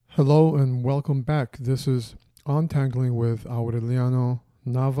Hello and welcome back. This is Untangling with Aureliano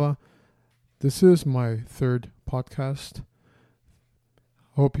Nava. This is my third podcast.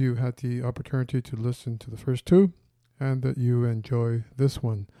 Hope you had the opportunity to listen to the first two and that you enjoy this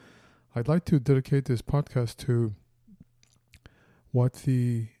one. I'd like to dedicate this podcast to what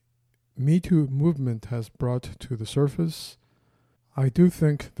the Me Too movement has brought to the surface. I do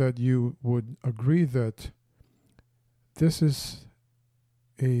think that you would agree that this is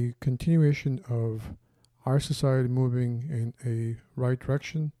a continuation of our society moving in a right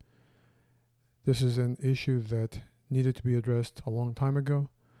direction. This is an issue that needed to be addressed a long time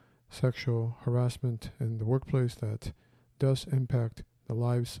ago. Sexual harassment in the workplace that does impact the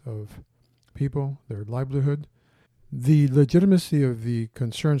lives of people, their livelihood. The legitimacy of the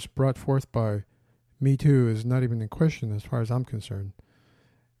concerns brought forth by Me Too is not even in question as far as I'm concerned.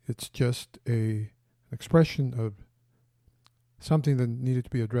 It's just an expression of something that needed to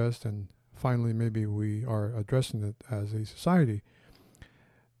be addressed, and finally maybe we are addressing it as a society.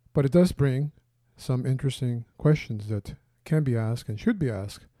 But it does bring some interesting questions that can be asked and should be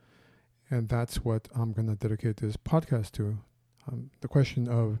asked, and that's what I'm going to dedicate this podcast to. The question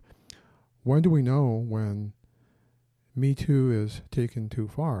of when do we know when Me Too is taken too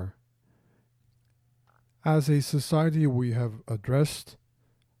far? As a society, we have addressed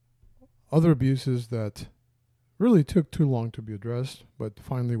other abuses that really took too long to be addressed, but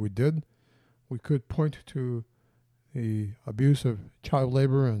finally we did. We could point to the abuse of child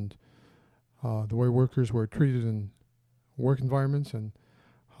labor and the way workers were treated in work environments, and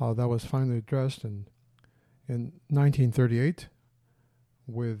how that was finally addressed in 1938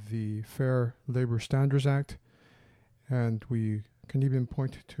 with the Fair Labor Standards Act. And we can even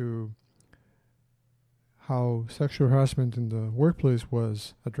point to how sexual harassment in the workplace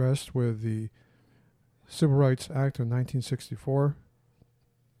was addressed with the Civil Rights Act of 1964,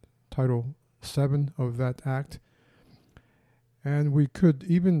 Title 7 of that act. And we could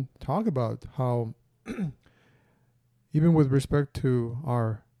even talk about how, even with respect to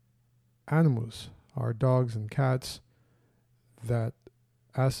our animals, our dogs and cats, that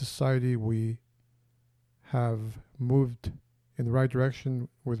as a society we have moved in the right direction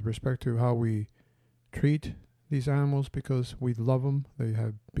with respect to how we treat these animals because we love them. They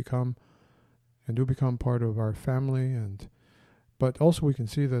have become and do become part of our family, but also we can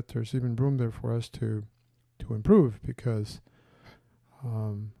see that there's even room there for us to improve because,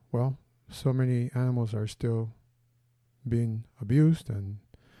 so many animals are still being abused, and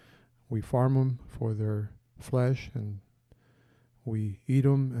we farm them for their flesh, and we eat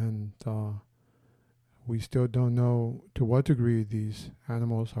them, and we still don't know to what degree these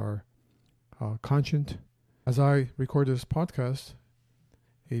animals are conscient. As I record this podcast,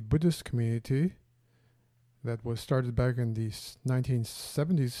 a Buddhist community that was started back in the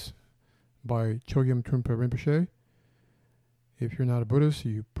 1970s by Chogyam Trungpa Rinpoche. If you're not a Buddhist,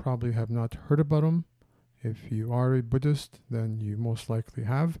 you probably have not heard about him. If you are a Buddhist, then you most likely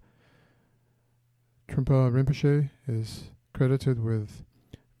have. Trungpa Rinpoche is credited with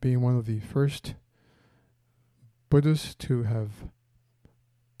being one of the first Buddhists to have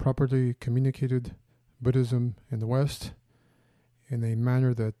properly communicated Buddhism in the West in a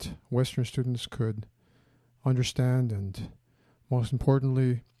manner that Western students could understand and, most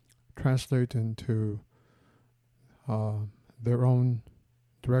importantly, translate into their own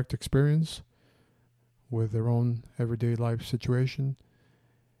direct experience with their own everyday life situation.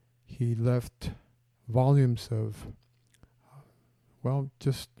 He left volumes of,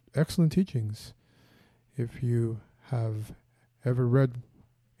 just excellent teachings. If you have ever read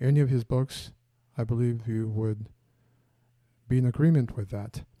any of his books, I believe you would be in agreement with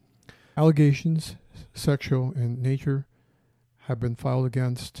that. Allegations, sexual in nature, have been filed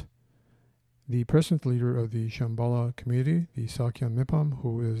against the present leader of the Shambhala community, the Sakyam Mipham,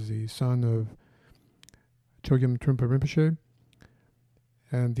 who is the son of Chogyam Trungpa Rinpoche.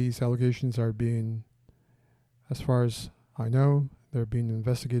 And these allegations are being, as far as I know, they're being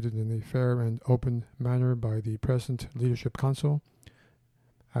investigated in a fair and open manner by the present Leadership Council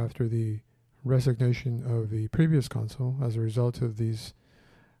after the resignation of the previous council as a result of these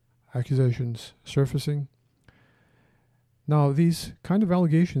accusations surfacing. Now, these kind of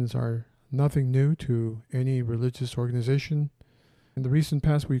allegations are nothing new to any religious organization. In the recent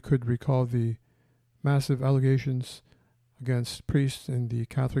past, we could recall the massive allegations against priests in the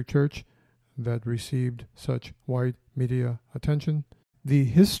Catholic Church that received such wide media attention. The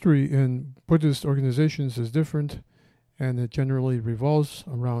history in Buddhist organizations is different, and it generally revolves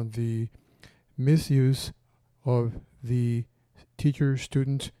around the misuse of the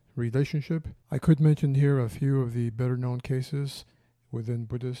teacher-student relationship. I could mention here a few of the better-known cases within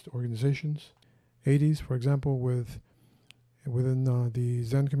Buddhist organizations. 80s, for example, within the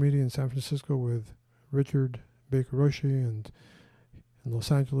Zen community in San Francisco with Richard Baker Roshi, and in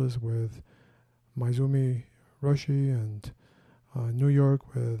Los Angeles with Maizumi Roshi, and New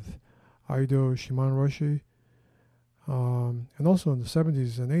York with Aido Shimano Roshi, and also in the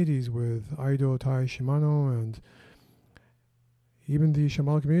 70s and 80s with Aido Tai Shimano, and even the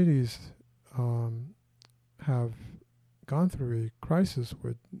Shambhala communities have gone through a crisis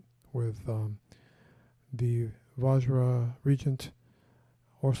with the Vajra regent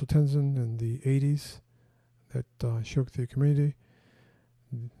Orso Tenzin in the 80s that shook the community.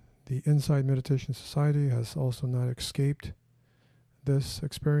 The Insight Meditation Society has also not escaped this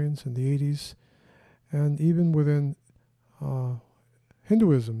experience in the 80s. And even within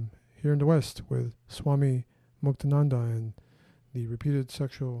Hinduism here in the West with Swami Muktananda and the repeated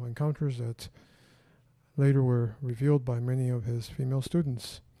sexual encounters that later were revealed by many of his female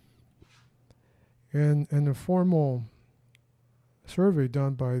students. And in a formal survey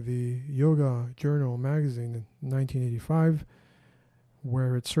done by the Yoga Journal magazine in 1985,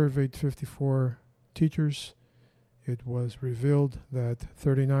 where it surveyed 54 teachers, it was revealed that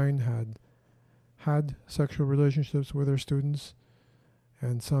 39 had sexual relationships with their students,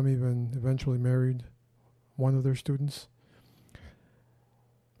 and some even eventually married one of their students.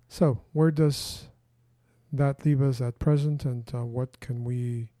 So, where does that leave us at present, and what can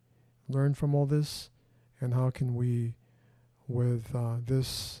we learn from all this, and how can we, with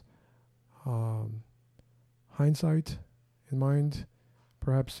this hindsight in mind,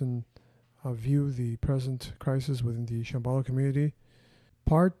 perhaps view the present crisis within the Shambhala community?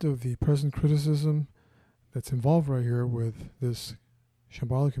 Part of the present criticism that's involved right here with this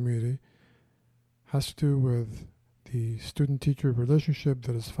Shambhala community has to do with the student-teacher relationship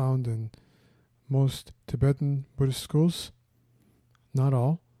that is found in most Tibetan Buddhist schools. Not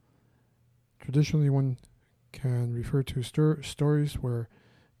all. Traditionally, one can refer to stories where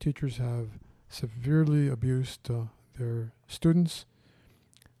teachers have severely abused their students,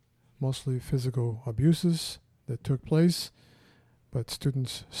 mostly physical abuses that took place, but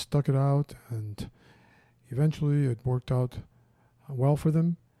students stuck it out, and eventually it worked out well for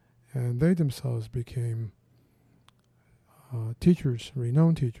them, and they themselves became teachers,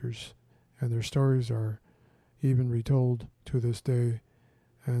 renowned teachers, and their stories are even retold to this day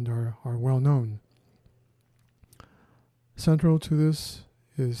and are well known. Central to this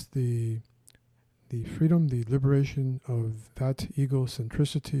is the freedom, the liberation of that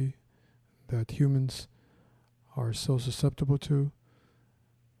egocentricity that humans are so susceptible to.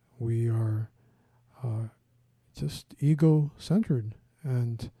 We are just ego-centered,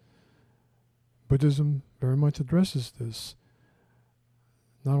 and Buddhism very much addresses this.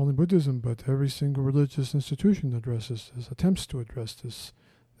 Not only Buddhism, but every single religious institution addresses this, attempts to address this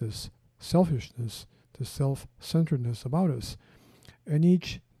selfishness, this self-centeredness about us. And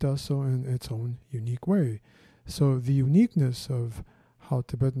each does so in its own unique way. So the uniqueness of how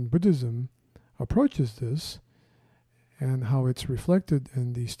Tibetan Buddhism approaches this, and how it's reflected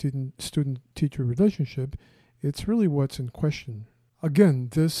in the student-teacher relationship, it's really what's in question. Again,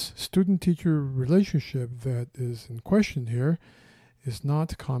 this student-teacher relationship that is in question here is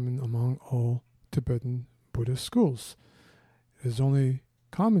not common among all Tibetan Buddhist schools. It is only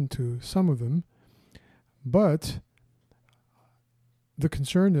common to some of them, but the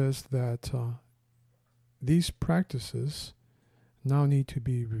concern is that these practices now need to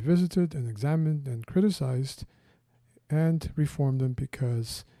be revisited and examined and criticized and reform them,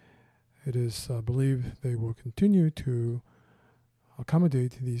 because it is believed they will continue to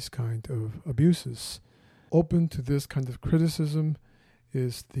accommodate these kind of abuses. Open to this kind of criticism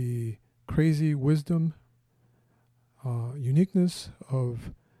is the crazy wisdom, uniqueness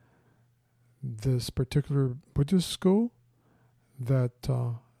of this particular Buddhist school that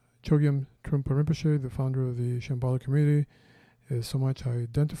Chogyam Trungpa Rinpoche, the founder of the Shambhala community, is so much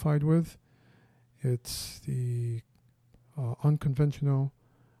identified with. It's the unconventional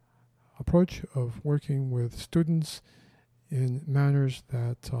approach of working with students in manners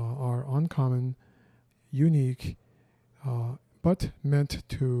that are uncommon, unique, but meant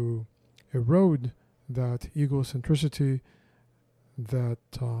to erode that egocentricity that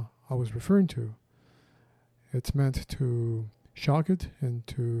I was referring to. It's meant to shock it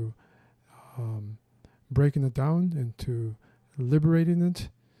into breaking it down, into liberating it,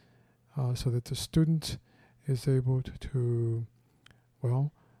 so that the student is able to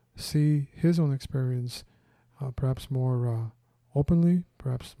see his own experience perhaps more openly,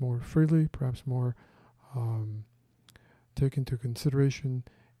 perhaps more freely, perhaps more take into consideration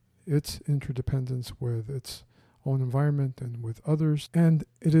its interdependence with its own environment and with others. And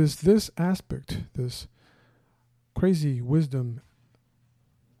it is this aspect, this crazy wisdom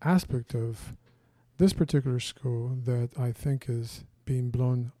aspect of this particular school that I think is being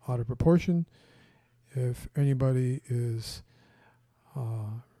blown out of proportion. If anybody is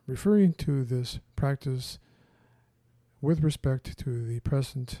referring to this practice with respect to the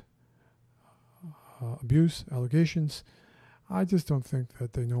present abuse allegations, I just don't think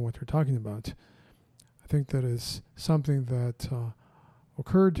that they know what they're talking about. I think that is something that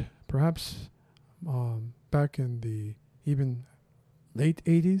occurred perhaps back in the even late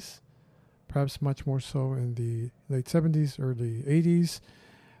 80s, perhaps much more so in the late 70s, early 80s.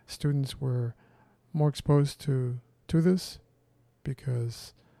 Students were more exposed to this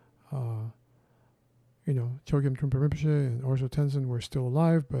because, Chogyam Trungpa Rinpoche and Orso Tenzin were still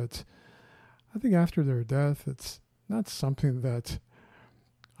alive, but I think after their death, it's not something that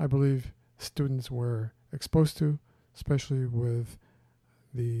I believe students were exposed to, especially with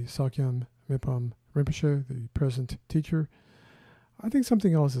the Sakyam Mipam Rinpoche, the present teacher. I think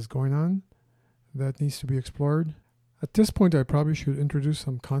something else is going on that needs to be explored. At this point, I probably should introduce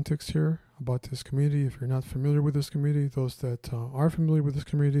some context here about this community. If you're not familiar with this community, those that are familiar with this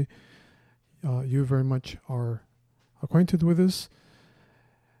community, you very much are acquainted with this.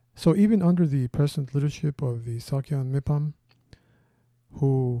 So even under the present leadership of the Sakyam Mipam,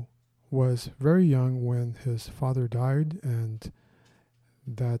 who was very young when his father died, and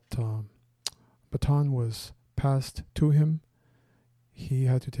that baton was passed to him, he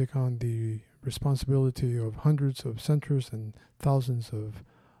had to take on the responsibility of hundreds of centers and thousands of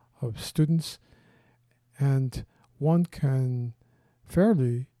students. And one can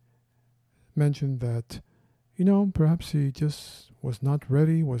fairly mention that, perhaps he just was not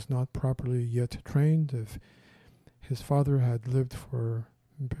ready, was not properly yet trained. If his father had lived for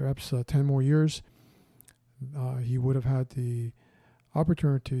perhaps 10 more years, he would have had the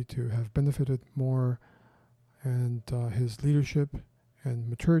opportunity to have benefited more, and his leadership and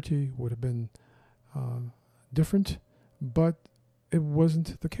maturity would have been different, but it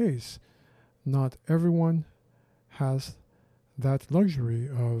wasn't the case. Not everyone has that luxury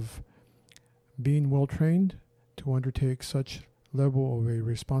of being well trained to undertake such level of a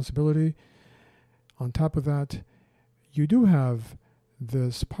responsibility. On top of that, you do have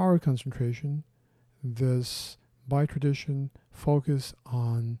this power concentration, this by tradition focus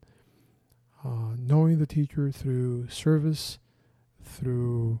on knowing the teacher through service,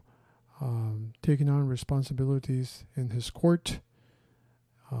 through taking on responsibilities in his court,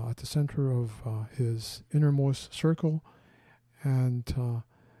 at the center of his innermost circle. And,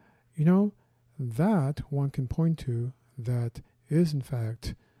 that one can point to that is in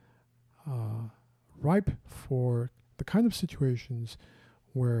fact ripe for the kind of situations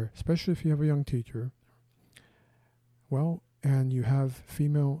where, especially if you have a young teacher, and you have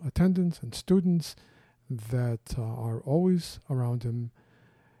female attendants and students that are always around him,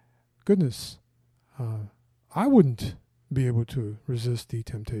 goodness, I wouldn't be able to resist the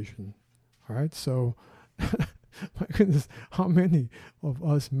temptation. All right, so my goodness, how many of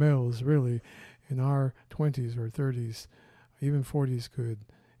us males really in our 20s or 30s, even 40s could,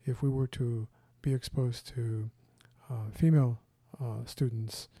 if we were to be exposed to female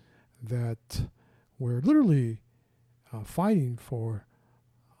students that were literally fighting for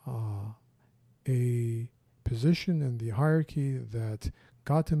a position in the hierarchy that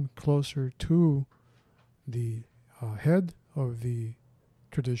got them closer to the head of the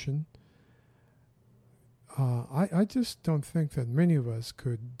tradition. I just don't think that many of us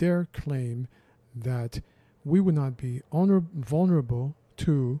could dare claim that we would not be vulnerable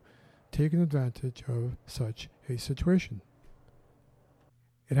to taking advantage of such a situation.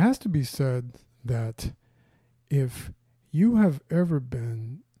 It has to be said that if you have ever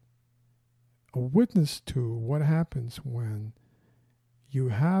been a witness to what happens when you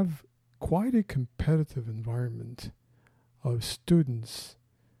have quite a competitive environment of students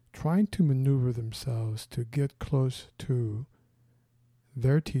trying to maneuver themselves to get close to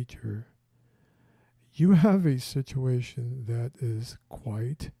their teacher, you have a situation that is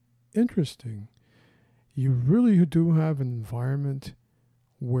quite interesting. You really do have an environment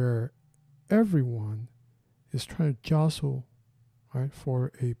where everyone is trying to jostle, right,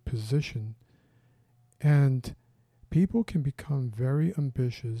 for a position, and people can become very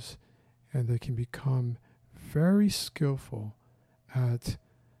ambitious, and they can become very skillful at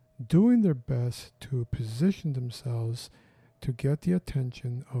doing their best to position themselves to get the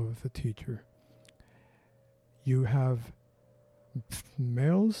attention of the teacher. You have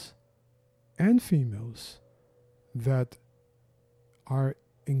males and females that are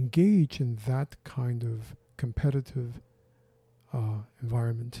engaged in that kind of competitive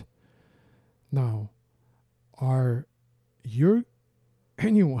environment. Now, are you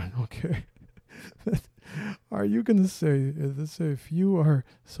anyone, okay? Are you going to say, let's say if you are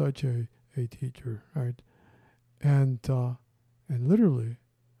such a teacher, right? And literally,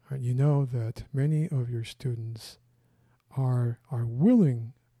 right, you know that many of your students are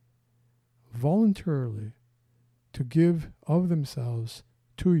willing voluntarily to give of themselves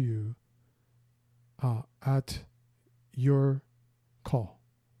to you at your call,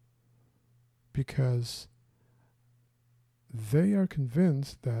 because they are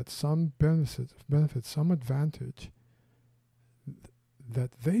convinced that some benefit, some advantage,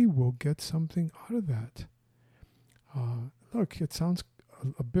 that they will get something out of that. Look, it sounds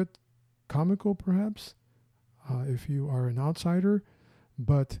a bit comical perhaps if you are an outsider,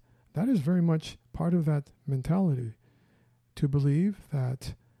 but that is very much part of that mentality, to believe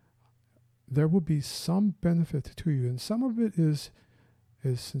that there will be some benefit to you. And some of it is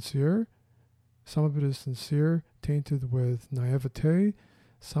sincere. Some of it is sincere, tainted with naivete.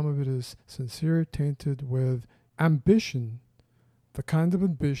 Some of it is sincere, tainted with ambition. The kind of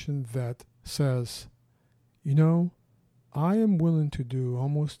ambition that says, you know, I am willing to do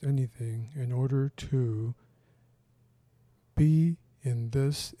almost anything in order to be in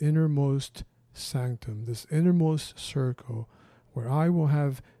this innermost sanctum, this innermost circle, where I will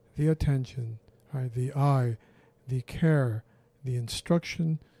have the attention, right, the eye, the care, the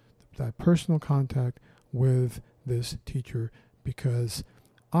instruction, that personal contact with this teacher, because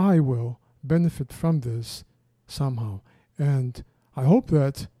I will benefit from this somehow. And I hope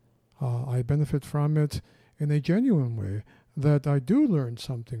that I benefit from it in a genuine way, that I do learn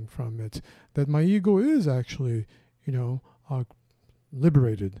something from it, that my ego is actually,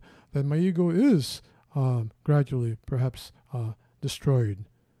 liberated, that my ego is gradually perhaps destroyed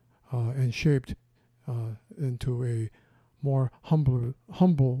and shaped into a more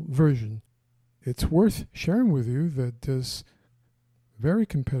humble version. It's worth sharing with you that this very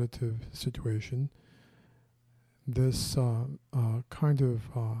competitive situation, this kind of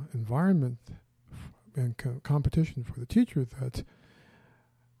environment and competition for the teacher that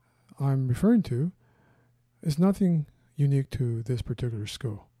I'm referring to, is nothing unique to this particular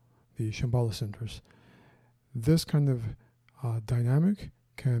school, the Shambhala Centers. This kind of dynamic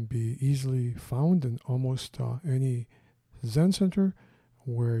can be easily found in almost any Zen center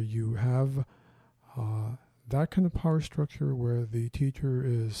where you have that kind of power structure, where the teacher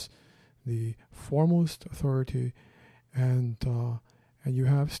is the foremost authority, and you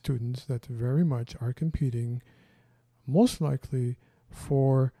have students that very much are competing, most likely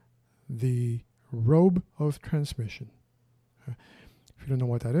for the robe of transmission. If you don't know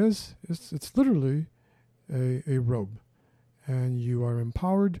what that is, it's literally a robe, and you are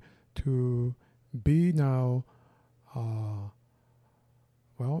empowered to be now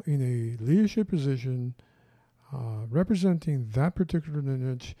in a leadership position, representing that particular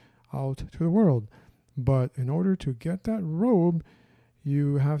lineage out to the world. But in order to get that robe,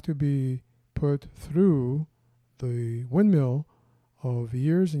 you have to be put through the windmill of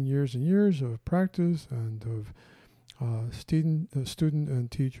years and years and years of practice and of student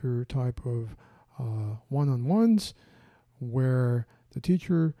and teacher type of one-on-ones, where the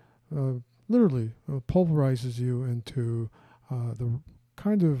teacher literally pulverizes you into the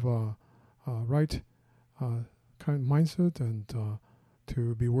kind of right kind of mindset, and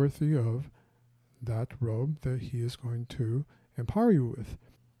to be worthy of that robe that he is going to empower you with.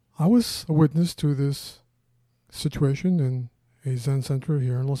 I was a witness to this situation in a Zen center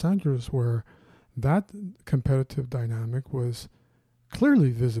here in Los Angeles, where that competitive dynamic was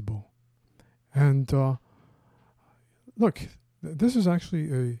clearly visible. And look, this is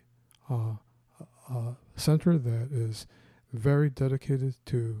actually a center that is very dedicated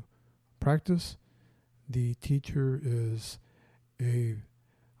to practice. The teacher is a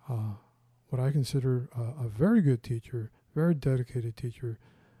what I consider a very good teacher, very dedicated teacher,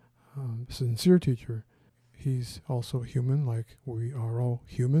 sincere teacher. He's also human, like we are all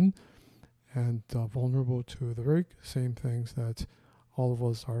human, and vulnerable to the very same things that all of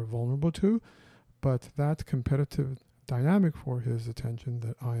us are vulnerable to. But that competitive dynamic for his attention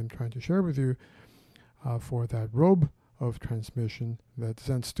that I am trying to share with you, for that robe of transmission that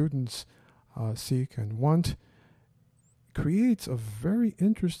Zen students seek and want, creates a very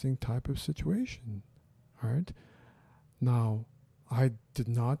interesting type of situation. All right. Now, I did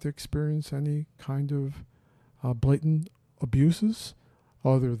not experience any kind of blatant abuses,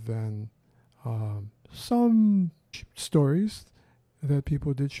 other than some stories that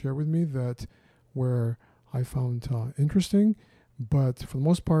people did share with me that where I found interesting, but for the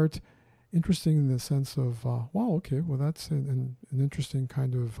most part, interesting in the sense of, wow, okay, well, that's an interesting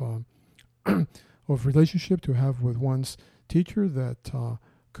kind of relationship to have with one's teacher that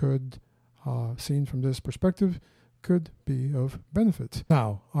could, seen from this perspective, could be of benefit.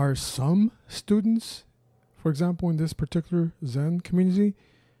 Now, are some students, for example, in this particular Zen community,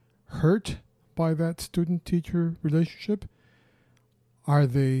 hurt by that student-teacher relationship? Are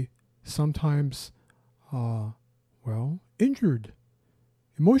they sometimes, injured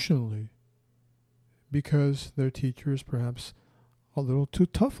emotionally because their teacher is perhaps a little too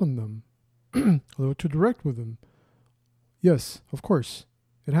tough on them, a little too direct with them? Yes, of course,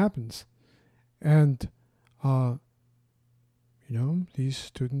 it happens. And, these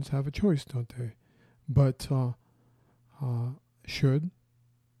students have a choice, don't they? But should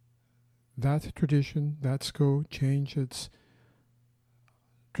that tradition, that school, change its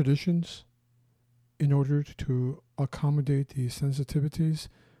traditions in order to accommodate the sensitivities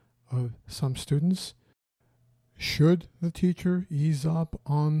of some students? Should the teacher ease up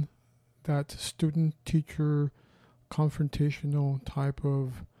on that student-teacher confrontational type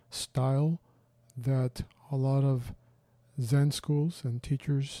of style that a lot of Zen schools and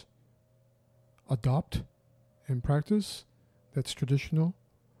teachers adopt and practice, that's traditional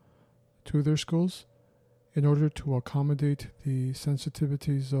to their schools, in order to accommodate the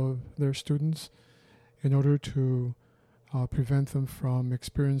sensitivities of their students, in order to prevent them from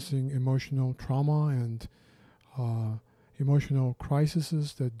experiencing emotional trauma and emotional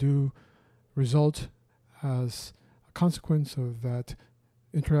crises that do result as a consequence of that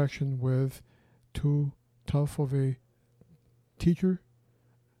interaction with too tough of a teacher?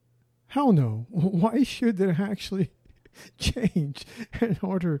 Hell no. Why should it actually change in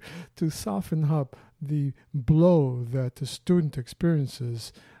order to soften up the blow that the student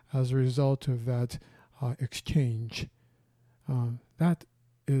experiences as a result of that exchange? That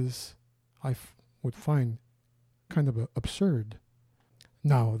is, would find kind of absurd.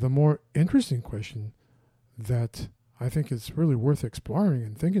 Now, the more interesting question that I think is really worth exploring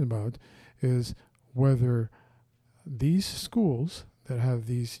and thinking about is whether these schools that have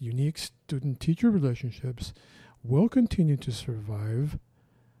these unique student-teacher relationships will continue to survive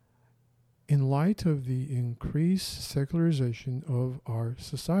in light of the increased secularization of our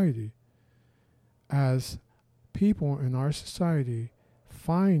society. As people in our society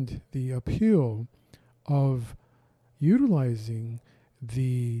find the appeal of utilizing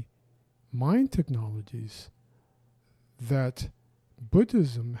the mind technologies that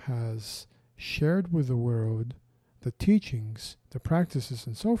Buddhism has shared with the world, the teachings, the practices,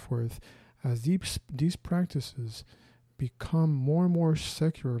 and so forth, as these practices become more and more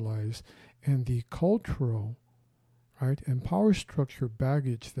secularized, and the cultural, and power structure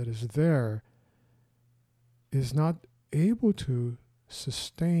baggage that is there is not able to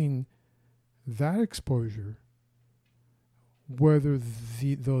sustain that exposure, whether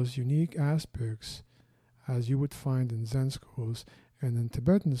those unique aspects, as you would find in Zen schools and in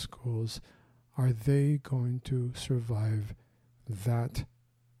Tibetan schools, are they going to survive that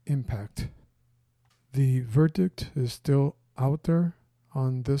impact? The verdict is still out there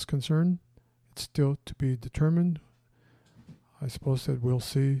on this concern. It's still to be determined. I suppose that we'll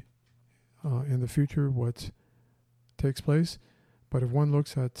see in the future what takes place. But if one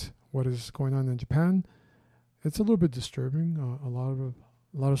looks at what is going on in Japan, it's a little bit disturbing. A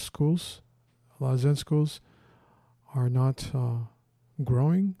lot of schools, a lot of Zen schools, are not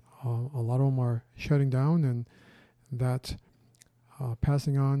growing. A lot of them are shutting down, and that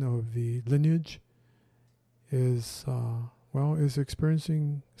passing on of the lineage is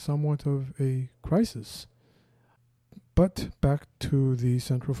experiencing somewhat of a crisis. But back to the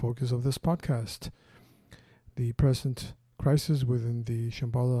central focus of this podcast, the present crisis within the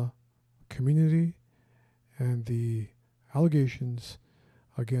Shambhala community and the allegations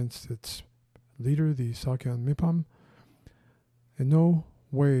against its leader, the Sakyan Mipam. In no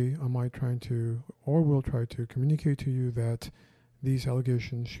way am I trying to, or will try to, communicate to you that these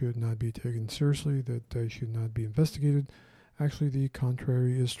allegations should not be taken seriously, that they should not be investigated. Actually, the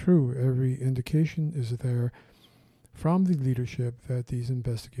contrary is true. Every indication is there from the leadership that these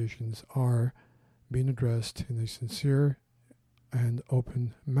investigations are being addressed in a sincere and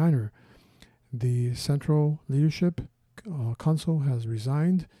open manner. The central leadership council has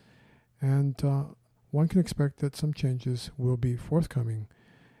resigned, and one can expect that some changes will be forthcoming.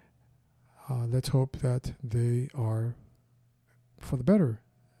 Let's hope that they are for the better,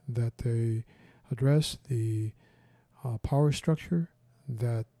 that they address the power structure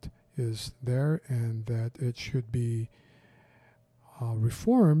that is there, and that it should be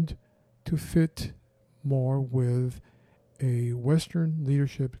reformed to fit more with a Western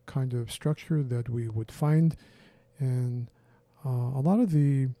leadership kind of structure that we would find in a lot of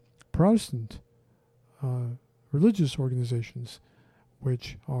the Protestant religious organizations,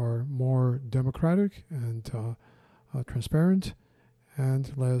 which are more democratic and transparent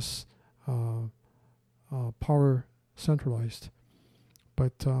and less power centralized.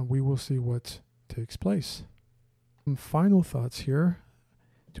 But we will see what takes place. Some final thoughts here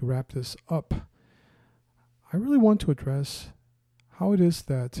to wrap this up. I really want to address how it is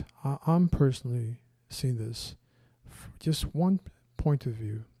that I'm personally seeing this from just one point of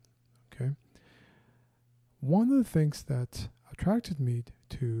view. Okay. One of the things that attracted me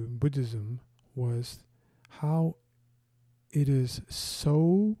to Buddhism was how it is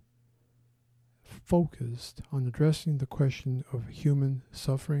so focused on addressing the question of human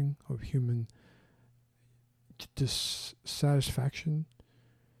suffering, of human dissatisfaction,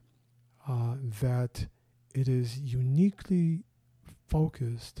 that it is uniquely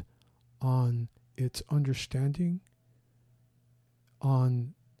focused on its understanding,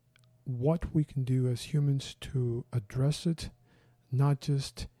 on what we can do as humans to address it, not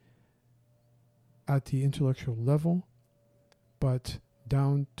just at the intellectual level, but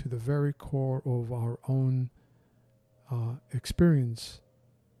down to the very core of our own experience,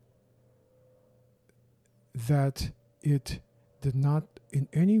 that it did not in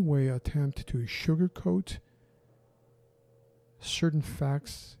any way attempt to sugarcoat certain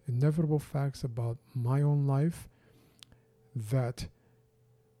facts, inevitable facts about my own life, that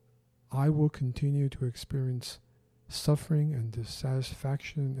I will continue to experience suffering and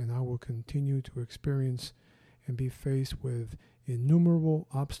dissatisfaction, and I will continue to experience and be faced with innumerable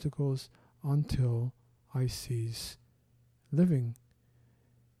obstacles until I cease living.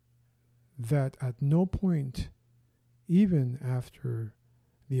 That at no point, even after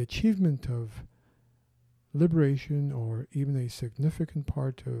the achievement of liberation, or even a significant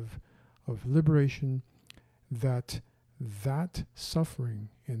part of liberation, that suffering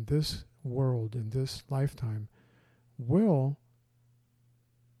in this world, in this lifetime, will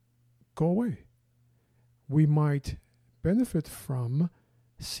go away. We might benefit from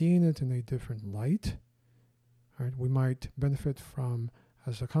seeing it in a different light. Right? We might benefit from,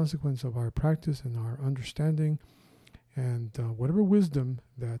 as a consequence of our practice and our understanding, and whatever wisdom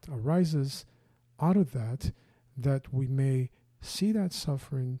that arises out of that, that we may see that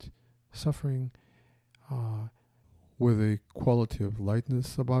suffering with a quality of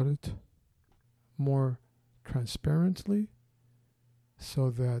lightness about it, more transparently, so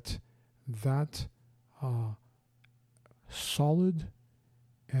that solid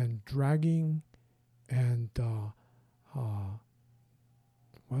and dragging and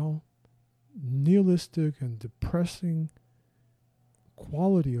nihilistic and depressing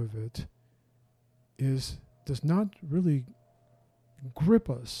quality of it does not really grip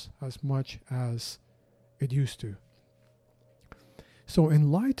us as much as it used to. So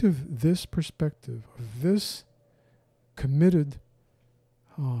in light of this perspective, of this committed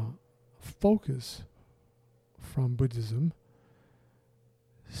focus from Buddhism,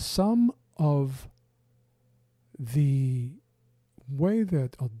 some of the way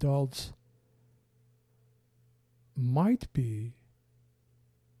that adults might be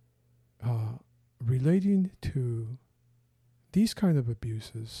relating to these kind of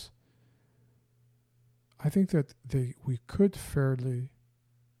abuses, I think that we could fairly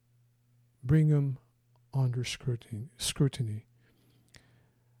bring them under scrutiny.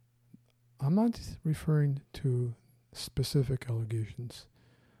 I'm not referring to specific allegations.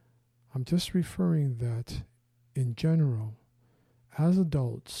 I'm just referring that in general, as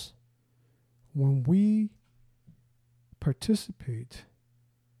adults, when we participate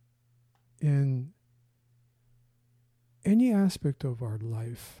in any aspect of our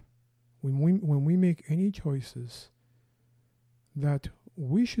life, when we make any choices, that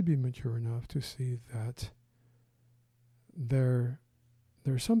we should be mature enough to see that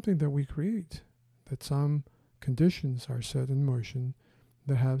there's something that we create, that some conditions are set in motion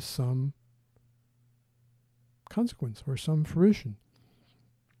that have some consequence or some fruition.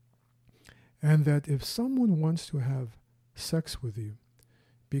 And that if someone wants to have sex with you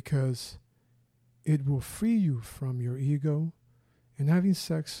because it will free you from your ego, and having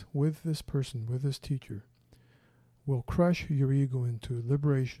sex with this person, with this teacher, will crush your ego into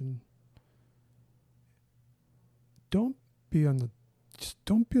liberation, don't be a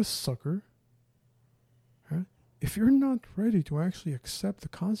sucker. Right? If you're not ready to actually accept the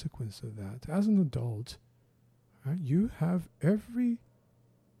consequence of that as an adult, right, you have every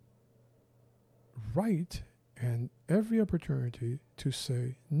right and every opportunity to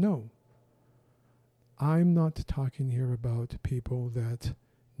say, no, I'm not talking here about people that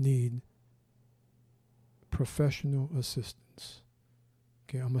need professional assistance.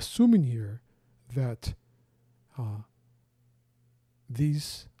 Okay, I'm assuming here that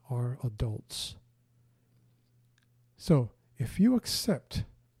these are adults. So if you accept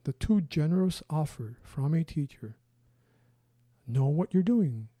the too generous offer from a teacher, know what you're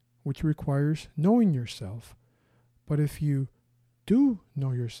doing, which requires knowing yourself. But if you do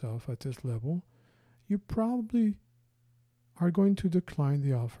know yourself at this level, you probably are going to decline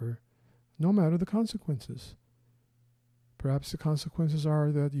the offer no matter the consequences. Perhaps the consequences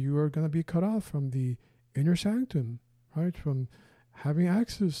are that you are going to be cut off from the inner sanctum, right? From having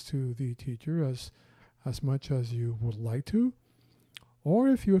access to the teacher as much as you would like to. Or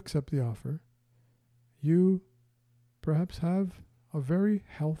if you accept the offer, you perhaps have a very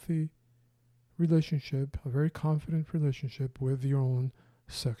healthy relationship, a very confident relationship with your own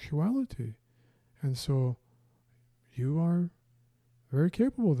sexuality. And so you are very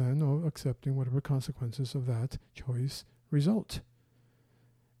capable then of accepting whatever consequences of that choice result.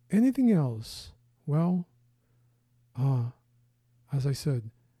 Anything else? Well, as I said,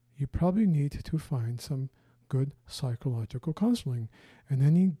 you probably need to find some good psychological counseling. And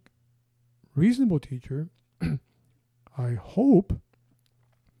any reasonable teacher, I hope,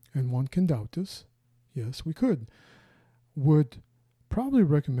 and one can doubt this, yes, we could, would probably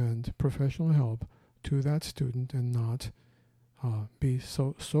recommend professional help to that student and not be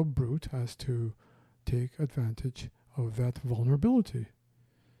so brute as to take advantage of that vulnerability.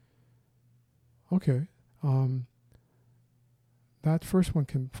 Okay, that first one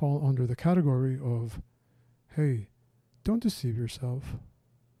can fall under the category of, hey, don't deceive yourself,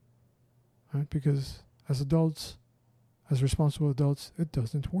 right? Because as adults, as responsible adults, it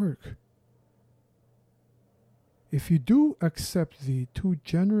doesn't work. If you do accept the too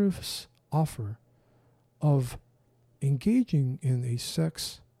generous offer of engaging in a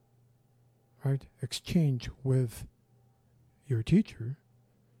sex, right, exchange with your teacher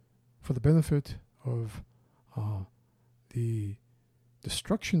for the benefit of the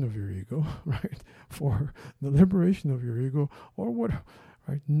destruction of your ego, right, for the liberation of your ego, or what,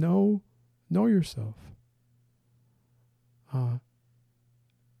 right? Know yourself, and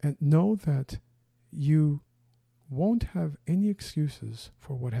know that you won't have any excuses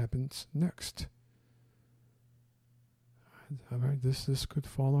for what happens next. All right, this could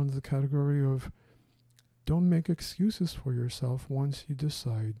fall under the category of don't make excuses for yourself once you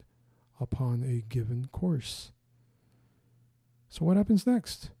decide upon a given course. So what happens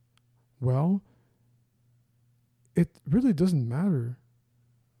next? Well, it really doesn't matter,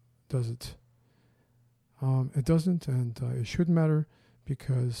 does it? It doesn't, and it shouldn't matter,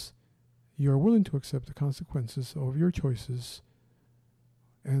 because you are willing to accept the consequences of your choices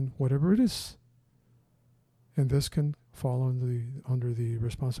and whatever it is. And this can fall under the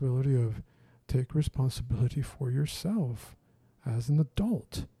responsibility of take responsibility for yourself as an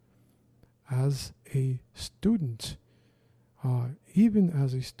adult, as a student, even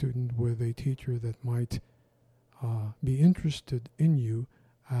as a student with a teacher that might be interested in you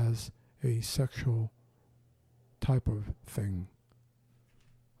as a sexual type of thing.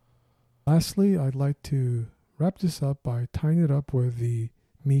 Lastly, I'd like to wrap this up by tying it up with the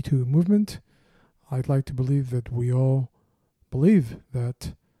Me Too movement. I'd like to believe that we all believe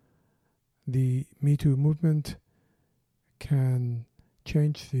that the Me Too movement can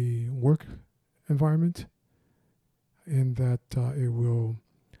change the work environment, in that it will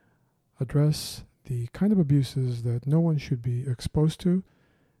address the kind of abuses that no one should be exposed to,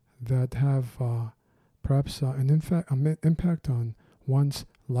 that have perhaps an impact on one's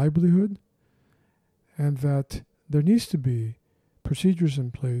livelihood, and that there needs to be procedures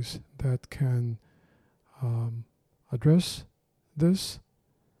in place that can address this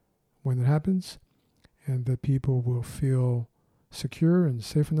when it happens, and that people will feel secure and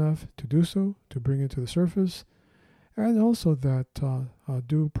safe enough to do so, to bring it to the surface, and also that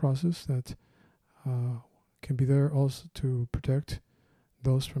due process that can be there also to protect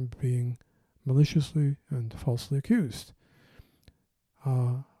those from being maliciously and falsely accused.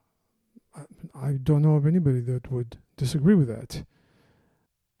 I don't know of anybody that would disagree with that.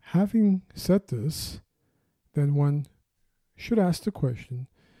 Having said this, then one should ask the question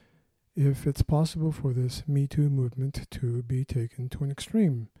if it's possible for this Me Too movement to be taken to an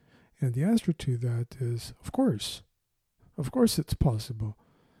extreme. And the answer to that is, of course. Of course it's possible.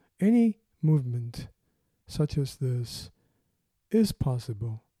 Any movement such as this is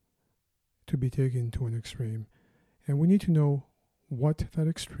possible to be taken to an extreme. And we need to know what that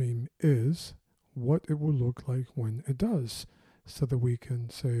extreme is, what it will look like when it does, so that we can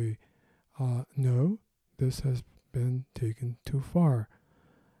say, no, this has been taken too far.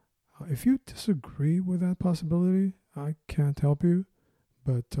 If you disagree with that possibility, I can't help you,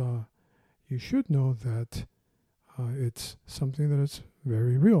 but you should know that it's something that is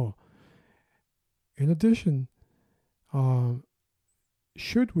very real. In addition,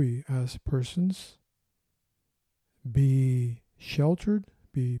 should we as persons be sheltered,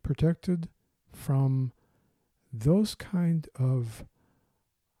 be protected from those kind of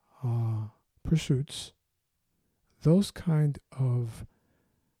pursuits, those kind of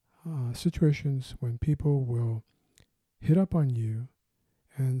situations when people will hit up on you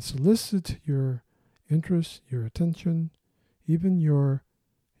and solicit your interest, your attention, even your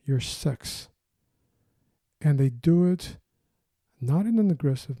sex. And they do it not in an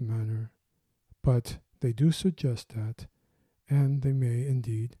aggressive manner, but they do suggest that, and they may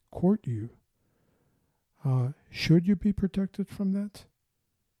indeed court you. Should you be protected from that?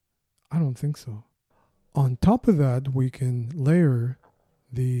 I don't think so. On top of that, we can layer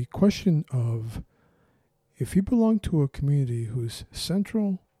the question of, if you belong to a community whose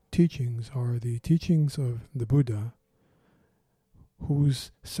central teachings are the teachings of the Buddha,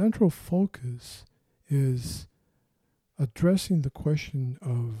 whose central focus is addressing the question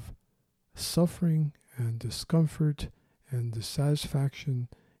of suffering and discomfort and dissatisfaction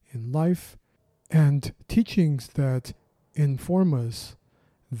in life, and teachings that inform us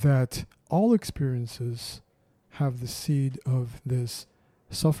that all experiences have the seed of this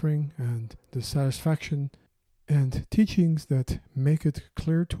suffering and dissatisfaction, and teachings that make it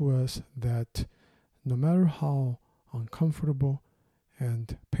clear to us that no matter how uncomfortable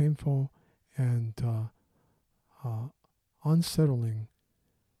and painful and unsettling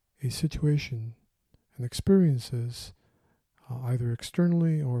a situation and experiences, either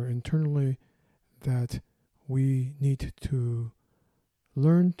externally or internally, that we need to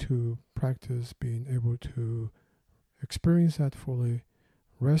learn to practice being able to experience that fully,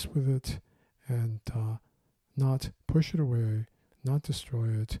 rest with it, and not push it away, not destroy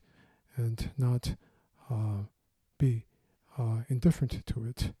it, and not be indifferent to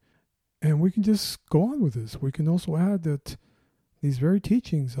it. And we can just go on with this. We can also add that these very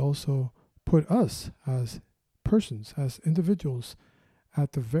teachings also put us as persons, as individuals,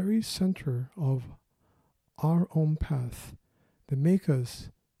 at the very center of our own path. They make us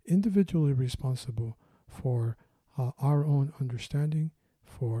individually responsible for our own understanding,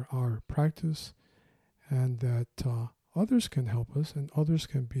 for our practice, and that others can help us and others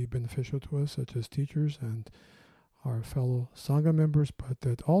can be beneficial to us, such as teachers and our fellow Sangha members, but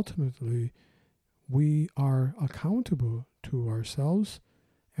that ultimately we are accountable to ourselves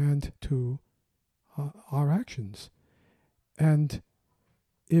and to our actions. And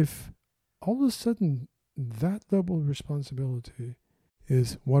if all of a sudden that level of responsibility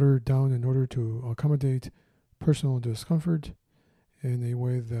is watered down in order to accommodate personal discomfort in a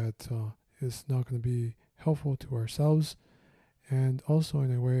way that is not going to be helpful to ourselves, and also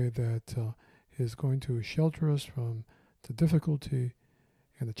in a way that is going to shelter us from the difficulty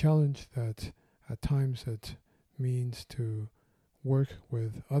and the challenge that at times it means to work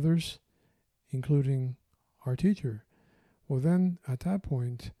with others, including our teacher, well then at that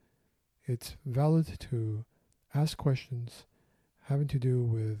point it's valid to ask questions having to do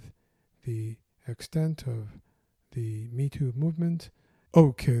with the extent of the Me Too movement.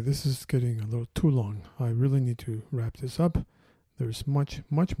 Okay, this is getting a little too long. I really need to wrap this up. There's much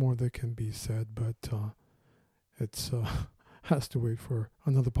more that can be said, but it's has to wait for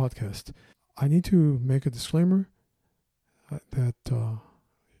another podcast. I need to make a disclaimer that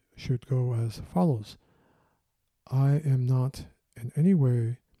should go as follows. I am not in any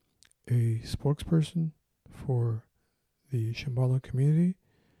way a spokesperson for the Shambhala community.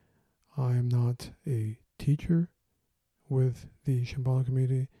 I am not a teacher with the Shambhala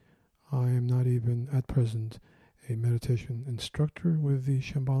community. I am not even at present a meditation instructor with the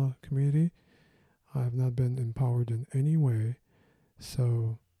Shambhala community. I have not been empowered in any way,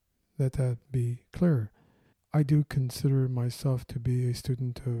 so let that be clear. I do consider myself to be a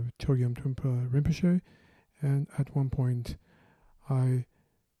student of Chogyam Trungpa Rinpoche, and at one point I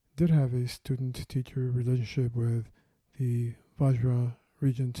did have a student-teacher relationship with the Vajra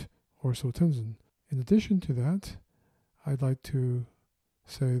Regent Orso Tenzin. In addition to that, I'd like to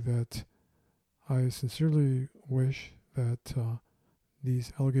say that I sincerely wish that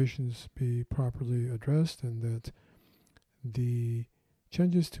these allegations be properly addressed and that the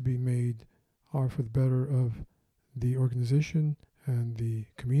changes to be made are for the better of the organization and the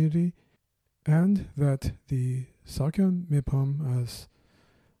community, and that the Sakya Mipam, as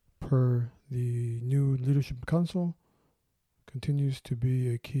per the new Leadership Council, continues to be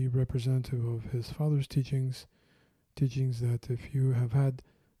a key representative of his father's teachings that if you have had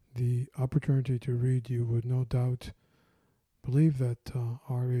the opportunity to read, you would no doubt believe that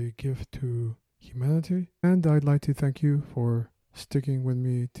are a gift to humanity. And I'd like to thank you for sticking with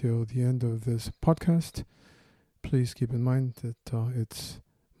me till the end of this podcast. Please keep in mind that it's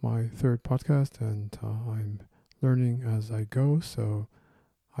my third podcast and I'm learning as I go, so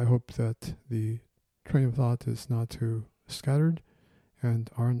I hope that the train of thought is not too scattered and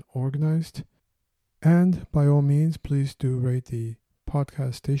unorganized. And by all means, please do rate the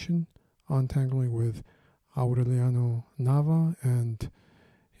podcast station Untangling with Aureliano Nava, and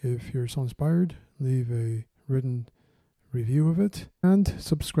if you're so inspired, leave a written review of it and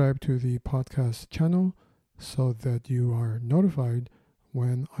subscribe to the podcast channel so that you are notified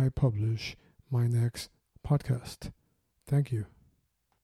when I publish my next podcast. Thank you.